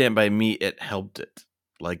Stand By Me it helped it.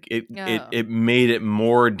 Like it made it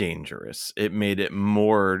more dangerous. It made it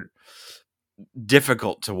more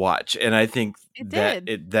difficult to watch, and I think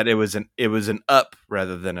it was an up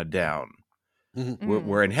rather than a down.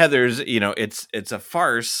 Where in Heathers, it's a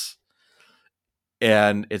farce,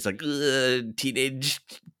 and it's like teenage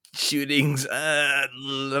shootings.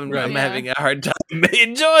 I'm having a hard time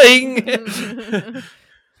enjoying.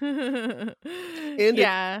 And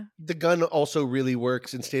the gun also really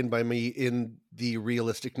works in Stand By Me in the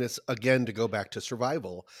realisticness. Again, to go back to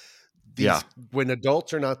survival. When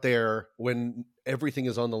adults are not there, when everything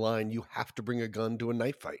is on the line, you have to bring a gun to a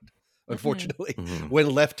knife fight. Unfortunately, when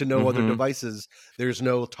left to no other devices, there's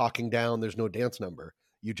no talking down, there's no dance number.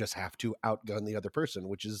 You just have to outgun the other person,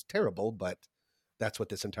 which is terrible, but that's what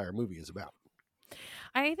this entire movie is about.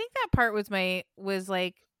 I think that part was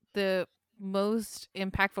like the most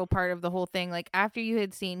impactful part of the whole thing. Like after you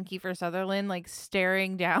had seen Kiefer Sutherland like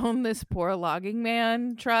staring down this poor logging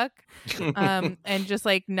man truck and just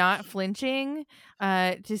like not flinching,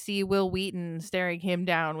 to see Will Wheaton staring him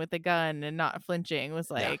down with a gun and not flinching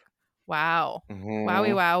was like, wow.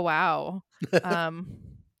 Wowie wow.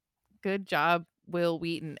 Good job, Will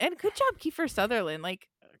Wheaton, and good job Kiefer Sutherland. Like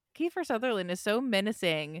Kiefer Sutherland is so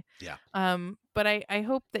menacing. But I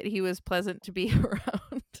hope that he was pleasant to be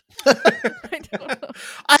around. I don't know.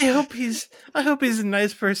 I hope he's a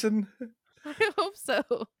nice person. I hope so.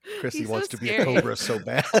 Chrissy wants to be a cobra so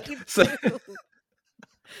bad.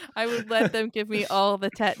 I would let them give me all the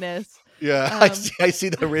tetanus. Yeah, I see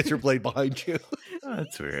the razor blade behind you. Oh,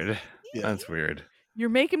 that's weird. Yeah. That's weird. You're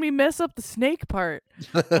making me mess up the snake part.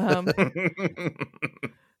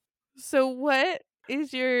 So what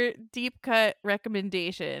is your deep cut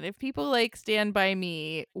recommendation? If people like Stand By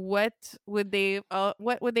Me, what would they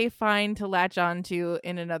find to latch on to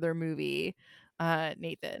in another movie,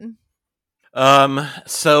 Nathan?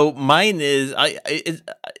 So mine is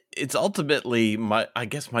it's ultimately my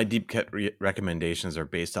deep cut recommendations are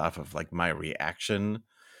based off of like my reaction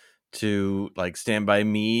to like Stand By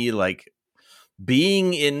Me, like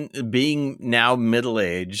being now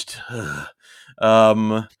middle-aged,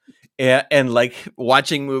 and like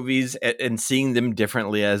watching movies and seeing them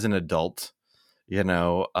differently as an adult,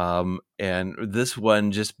 and this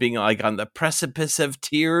one just being like on the precipice of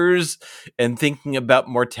tears and thinking about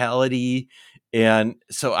mortality And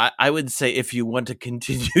so I would say if you want to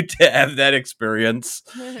continue to have that experience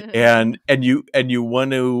and you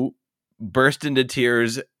want to burst into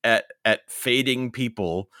tears at fading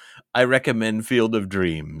people, I recommend Field of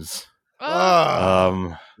Dreams.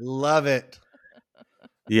 Love it.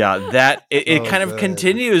 Yeah, that it kind of good.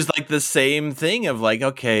 continues like the same thing of like,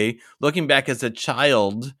 okay, looking back as a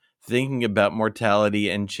child, thinking about mortality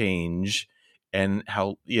and change and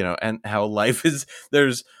how, and how life is,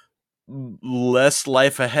 there's less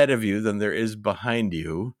life ahead of you than there is behind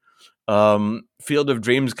you. Field of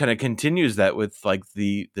Dreams kind of continues that with like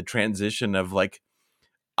the transition of like,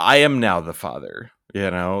 I am now the father,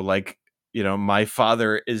 my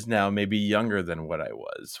father is now maybe younger than what I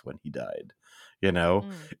was when he died,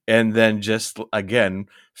 and then just again,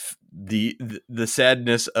 the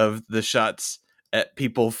sadness of the shots at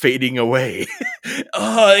people fading away.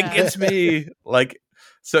 It gets me. Like,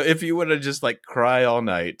 so if you want to just like cry all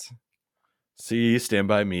night, see Stand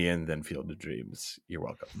By Me and then Field of Dreams. You're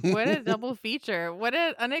welcome. What a double feature. What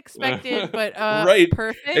an unexpected but Right.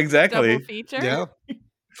 perfect Exactly. double feature. Yeah.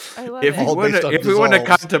 I love If it. we want to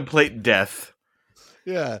contemplate death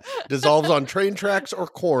Yeah. Dissolves on train tracks or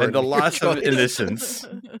corn. and the loss of innocence.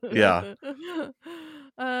 Yeah.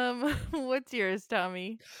 What's yours,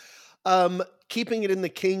 Tommy? Keeping it in the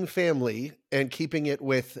King family and keeping it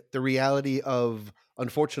with the reality of,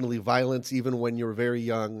 unfortunately, violence even when you're very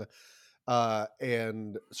young,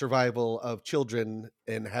 and survival of children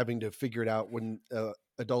and having to figure it out when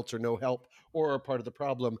adults are no help or are part of the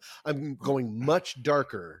problem. I'm going much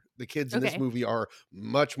darker. The kids in this movie are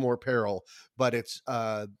much more peril, but it's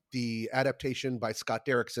the adaptation by Scott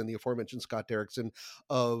Derrickson, the aforementioned Scott Derrickson,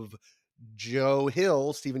 of Joe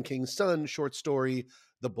Hill, Stephen King's son, short story,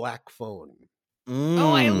 The Black Phone.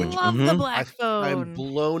 Oh, I love The Black Phone. I'm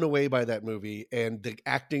blown away by that movie, and the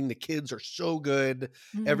acting, the kids are so good.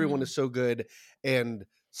 Everyone is so good. And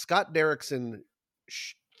Scott Derrickson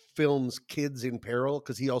films kids in peril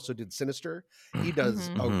because he also did Sinister. He does.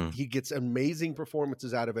 He gets amazing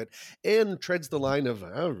performances out of it and treads the line of,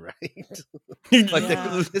 all right.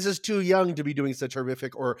 This is too young to be doing such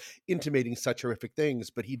horrific or intimating such horrific things,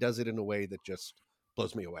 but he does it in a way that just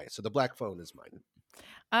blows me away. So The Black Phone is mine.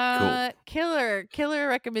 Cool. Killer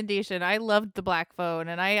recommendation. I loved The Black Phone,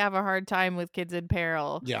 and I have a hard time with kids in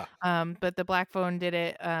peril. Yeah. But The Black Phone did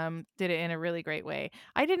it in a really great way.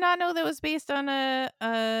 I did not know that was based on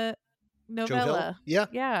a novella. Yeah.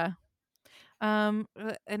 Yeah. A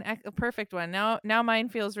perfect one. Now mine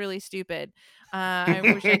feels really stupid. I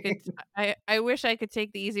wish I could. I wish I could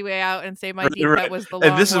take the easy way out and say my deep cut was the long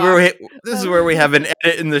and this walk. is where we have an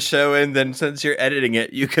edit in the show, and then since you're editing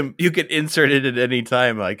it, you can insert it at any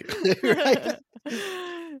time. Like,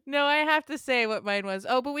 no, I have to say what mine was.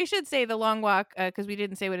 Oh, but we should say The Long Walk because we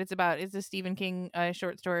didn't say what it's about. It's a Stephen King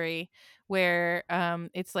short story where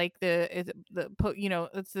it's like it's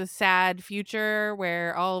the sad future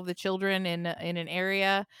where all of the children in an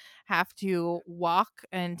area have to walk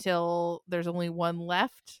until there's only one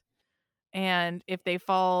left, and if they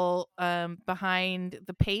fall behind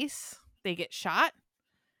the pace, they get shot.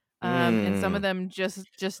 And some of them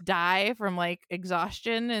just die from like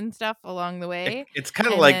exhaustion and stuff along the way. It's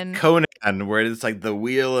kind of like Conan, where it's like the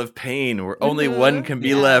wheel of pain, where only one can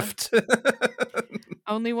be left.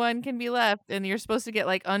 Only one can be left, and you're supposed to get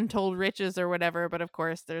like untold riches or whatever. But of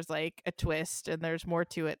course, there's like a twist, and there's more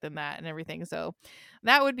to it than that, and everything. So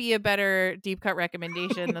that would be a better deep cut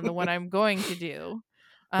recommendation than the one I'm going to do.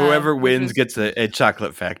 Whoever wins gets a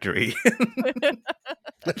chocolate factory.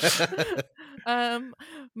 Mine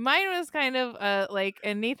was kind of like,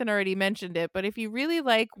 and Nathan already mentioned it, but if you really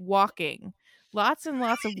like walking, lots and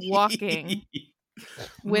lots of walking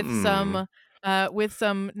with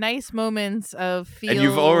some nice moments of feels. And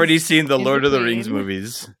you've already seen the Lord of the Rings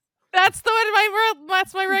movies. That's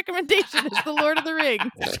that's my recommendation. Is the Lord of the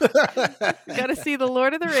Rings. Got to see the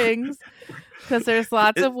Lord of the Rings because there's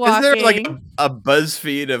lots of walking. Is there like a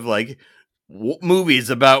BuzzFeed of like movies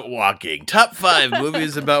about walking? Top 5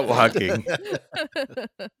 movies about walking.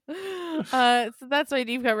 So that's my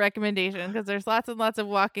deep cut recommendation because there's lots and lots of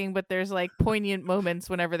walking, but there's like poignant moments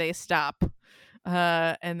whenever they stop,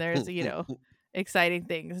 and there's exciting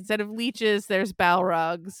things. Instead of leeches, there's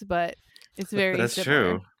Balrogs, but it's very That's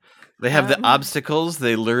similar. true. They have the obstacles.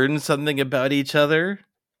 They learn something about each other.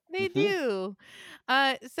 They do.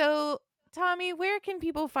 So, Tommy, where can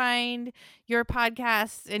people find your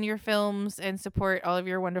podcasts and your films and support all of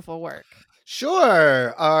your wonderful work?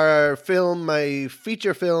 Sure. Our film, my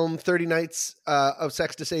feature film, 30 Nights of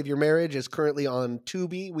Sex to Save Your Marriage, is currently on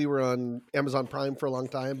Tubi. We were on Amazon Prime for a long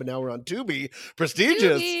time, but now we're on Tubi.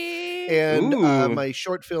 Prestigious. Tubi. And Ooh. my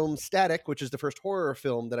short film Static, which is the first horror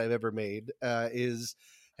film that I've ever made,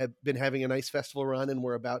 have been having a nice festival run, and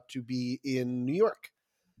we're about to be in New York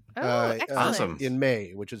Excellent. Awesome. in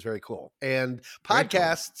May, which is very cool. And Very cool.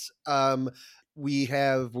 podcasts,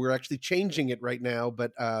 we're actually changing it right now,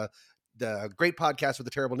 but the great podcast with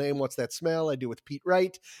a terrible name, What's That Smell? I do with Pete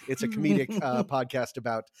Wright. It's a comedic podcast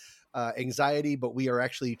about anxiety, but we are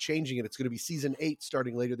actually changing it. It's going to be season 8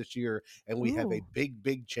 starting later this year, and we have a Ooh.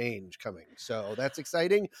 big change coming. So that's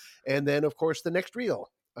exciting. And then, of course, The Next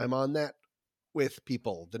Reel. I'm on that with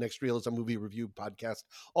people. The Next Reel is a movie review podcast,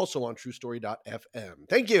 also on truestory.fm.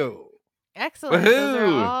 Thank you. Excellent. Those are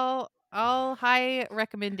Woohoo! all high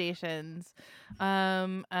recommendations.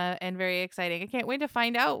 And very exciting. I can't wait to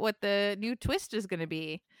find out what the new twist is going to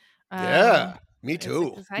be. Yeah, me it's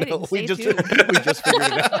too. exciting. No, we Stay just tuned. we just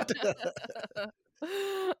figured it out.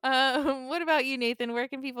 What about you, Nathan? Where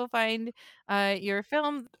can people find your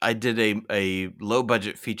film? I did a low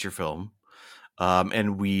budget feature film,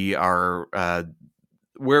 and we are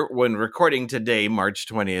when recording today, March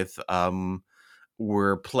 20th.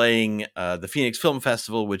 We're playing the Phoenix Film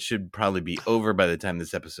Festival, which should probably be over by the time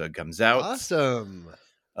this episode comes out. Awesome.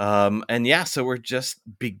 And yeah, so we're just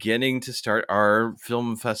beginning to start our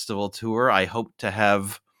film festival tour. I hope to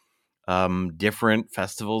have different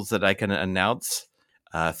festivals that I can announce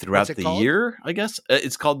throughout it the called? year, I guess.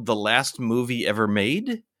 It's called The Last Movie Ever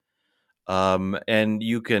Made. And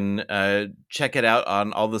you can check it out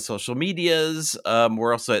on all the social medias.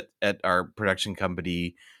 We're also at our production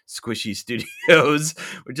company, Squishy Studios,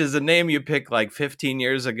 which is a name you picked like 15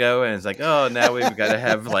 years ago, and it's like, oh, now we've got to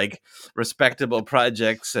have like respectable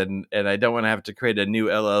projects, and I don't want to have to create a new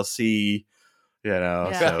LLC,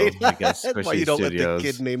 Yeah. so I guess That's why Squishy you don't let Studios.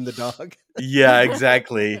 the kid name the dog. Yeah,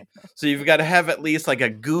 exactly. So you've got to have at least like a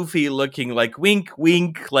goofy looking, like wink,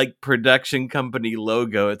 wink, like production company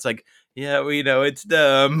logo. It's like, yeah, we know it's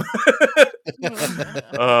dumb.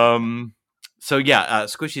 So yeah,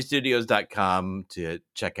 squishystudios.com to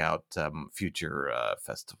check out future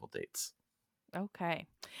festival dates. Okay.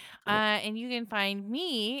 And you can find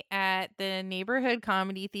me at the Neighborhood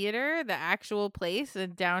Comedy Theater, the actual place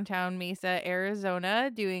in downtown Mesa,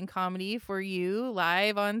 Arizona, doing comedy for you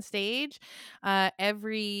live on stage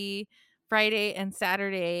every Friday and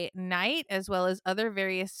Saturday night, as well as other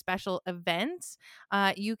various special events.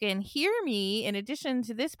 You can hear me, in addition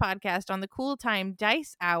to this podcast, on the Cool Time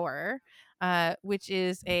Dice Hour, which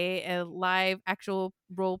is a live actual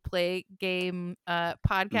role play game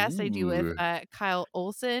podcast I do with Ooh. Kyle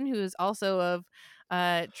Olson, who is also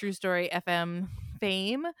of True Story FM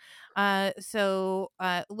fame. So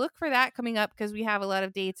look for that coming up, because we have a lot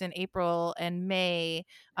of dates in April and May,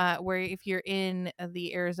 where if you're in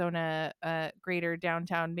the Arizona greater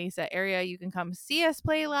downtown Mesa area, you can come see us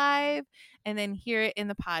play live and then hear it in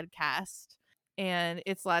the podcast. And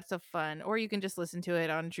it's lots of fun, or you can just listen to it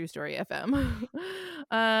on True Story FM.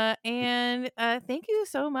 And thank you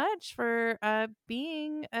so much for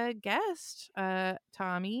being a guest,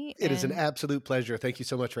 Tommy. It is an And, absolute pleasure. Thank you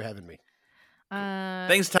so much for having me.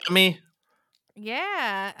 Thanks, Tommy.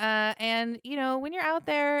 Yeah. And, when you're out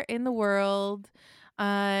there in the world,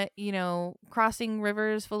 crossing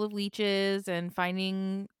rivers full of leeches and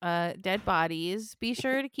finding dead bodies, be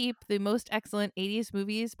sure to keep the Most Excellent 80s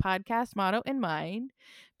Movies podcast motto in mind.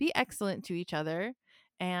 Be excellent to each other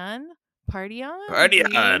and party on. Party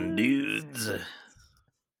on, dudes.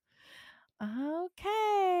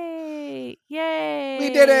 Okay. Yay. We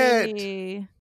did it.